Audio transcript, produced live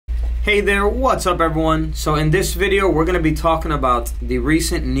Hey there, what's up everyone? So in this video we're going to be talking about the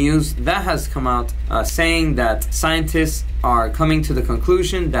recent news that has come out saying that scientists are coming to the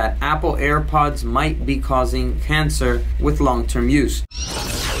conclusion that Apple AirPods might be causing cancer with long-term use.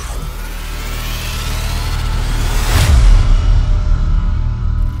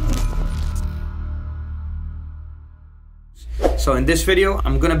 So in this video,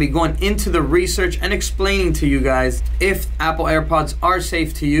 I'm going to be going into the research and explaining to you guys if Apple AirPods are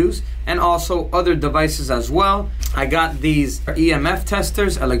safe to use and also other devices as well. I got these EMF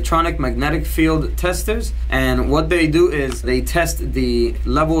testers, electronic magnetic field testers, and what they do is they test the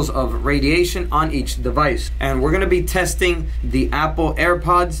levels of radiation on each device. And we're going to be testing the Apple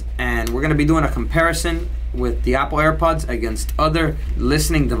AirPods, and we're going to be doing a comparison with the Apple AirPods against other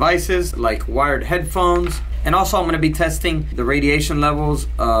listening devices like wired headphones. And also I'm going to be testing the radiation levels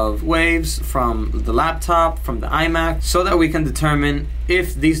of waves from the laptop, from the iMac, so that we can determine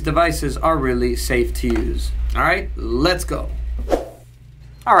if these devices are really safe to use. Alright, let's go.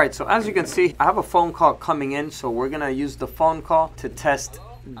 Alright, so as you can see, I have a phone call coming in, so we're going to use the phone call to test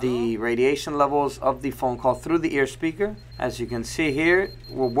the radiation levels of the phone call through the ear speaker. As you can see here,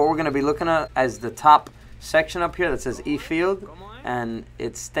 what we're going to be looking at is the top section up here that says E field, and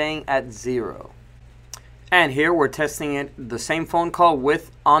it's staying at 0. And here we're testing it, the same phone call with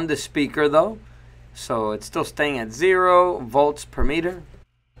on the speaker though. So it's still staying at 0 volts per meter.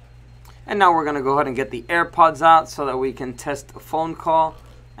 And now we're going to go ahead and get the AirPods out so that we can test a phone call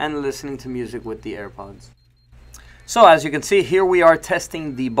and listening to music with the AirPods. So as you can see, here we are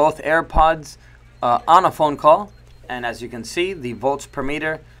testing the both AirPods on a phone call. And as you can see, the volts per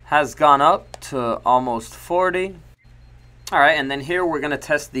meter has gone up to almost 40. Alright, and then here we're going to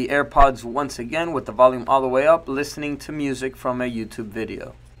test the AirPods once again with the volume all the way up, listening to music from a YouTube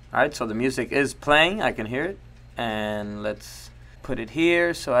video. Alright, so the music is playing, I can hear it. And let's put it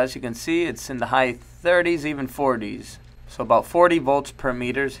here. So as you can see, it's in the high 30s, even 40s. So about 40 volts per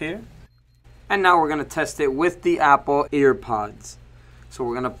meters here. And now we're going to test it with the Apple AirPods. So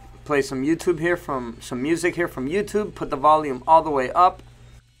we're going to play some music here from YouTube, put the volume all the way up.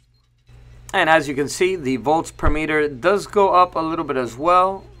 And as you can see, the volts per meter does go up a little bit as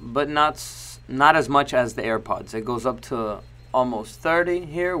well, but not as much as the AirPods. It goes up to almost 30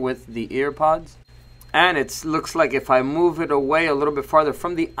 here with the AirPods. And it looks like if I move it away a little bit farther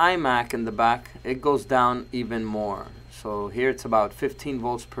from the iMac in the back, it goes down even more. So here it's about 15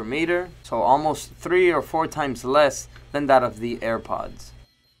 volts per meter, so almost 3 or 4 times less than that of the AirPods.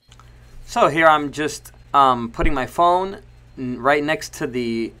 So here I'm just putting my phone right next to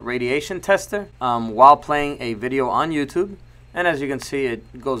the radiation tester while playing a video on YouTube, and as you can see,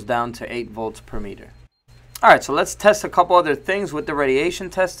 it goes down to 8 volts per meter. Alright, so let's test a couple other things with the radiation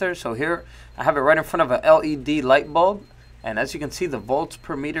tester. So here I have it right in front of a LED light bulb, and as you can see, the volts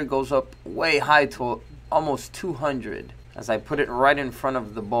per meter goes up way high to almost 200 as I put it right in front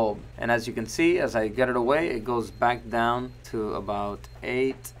of the bulb. And as you can see, as I get it away, it goes back down to about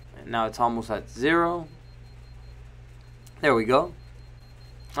 8, and now it's almost at 0. There we go.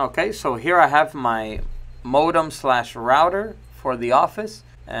 Okay, so here I have my modem / router for the office,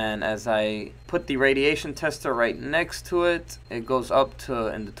 and as I put the radiation tester right next to it, it goes up to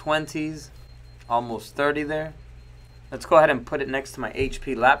in the 20s, almost 30 there. Let's go ahead and put it next to my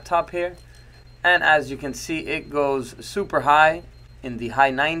HP laptop here, and as you can see, it goes super high in the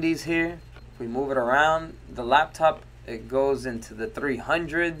high 90s here. If we move it around the laptop, it goes into the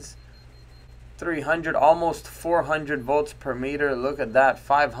 300s. 300, almost 400 volts per meter. Look at that,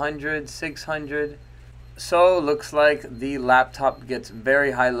 500, 600. So looks like the laptop gets very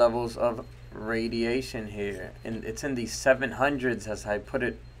high levels of radiation here, and it's in the 700s as I put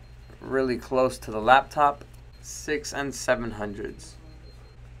it really close to the laptop, 6 and 700s.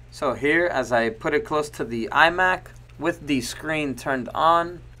 So here, as I put it close to the iMac with the screen turned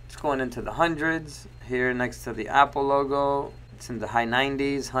on, it's going into the hundreds. Here next to the Apple logo, it's in the high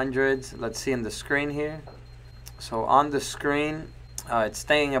 90s, hundreds. Let's see in the screen here. So on the screen, it's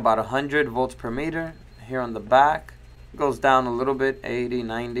staying about 100 volts per meter. Here on the back, it goes down a little bit, 80,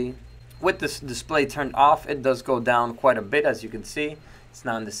 90. With this display turned off, it does go down quite a bit, as you can see. It's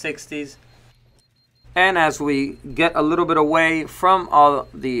now in the 60s. And as we get a little bit away from all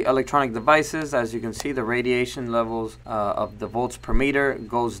the electronic devices, as you can see, the radiation levels of the volts per meter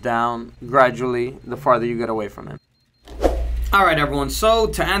goes down gradually the farther you get away from it. Alright everyone, so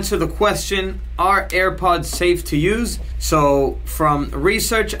to answer the question, are AirPods safe to use? So from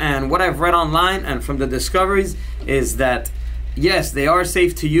research and what I've read online and from the discoveries is that yes, they are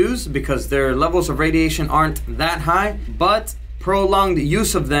safe to use because their levels of radiation aren't that high, but prolonged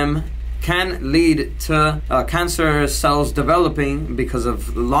use of them can lead to cancer cells developing because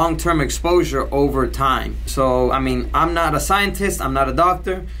of long-term exposure over time. So, I mean, I'm not a scientist, I'm not a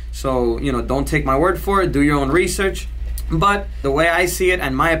doctor, so, you know, don't take my word for it, do your own research. But the way I see it,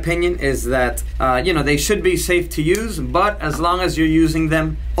 and my opinion, is that, you know, they should be safe to use, but as long as you're using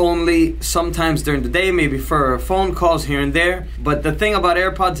them only sometimes during the day, maybe for phone calls here and there. But the thing about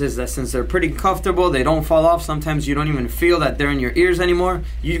AirPods is that since they're pretty comfortable, they don't fall off. Sometimes you don't even feel that they're in your ears anymore.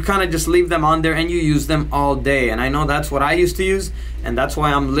 You kind of just leave them on there and you use them all day. And I know that's what I used to use, and that's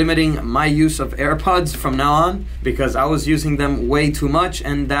why I'm limiting my use of AirPods from now on, because I was using them way too much,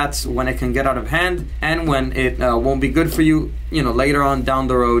 and that's when it can get out of hand and when it won't be good for you, you know, later on down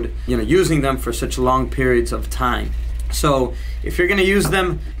the road, you know, using them for such long periods of time. So if you're gonna use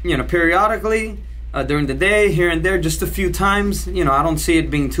them, you know, periodically during the day, here and there, just a few times, you know, I don't see it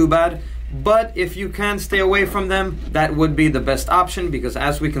being too bad. But if you can stay away from them, that would be the best option, because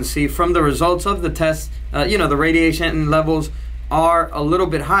as we can see from the results of the test, you know, the radiation levels are a little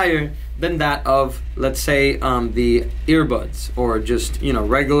bit higher than that of, let's say, the earbuds or just, you know,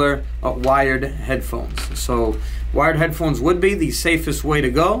 regular wired headphones. So wired headphones would be the safest way to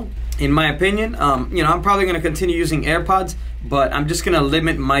go, in my opinion. You know, I'm probably going to continue using AirPods, but I'm just going to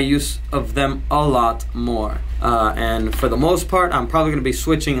limit my use of them a lot more. And for the most part, I'm probably going to be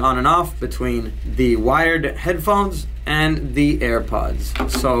switching on and off between the wired headphones and the AirPods.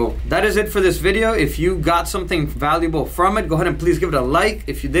 So that is it for this video. If you got something valuable from it, go ahead and please give it a like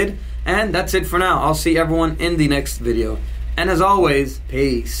if you did. And that's it for now. I'll see everyone in the next video. And as always,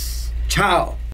 peace. Ciao.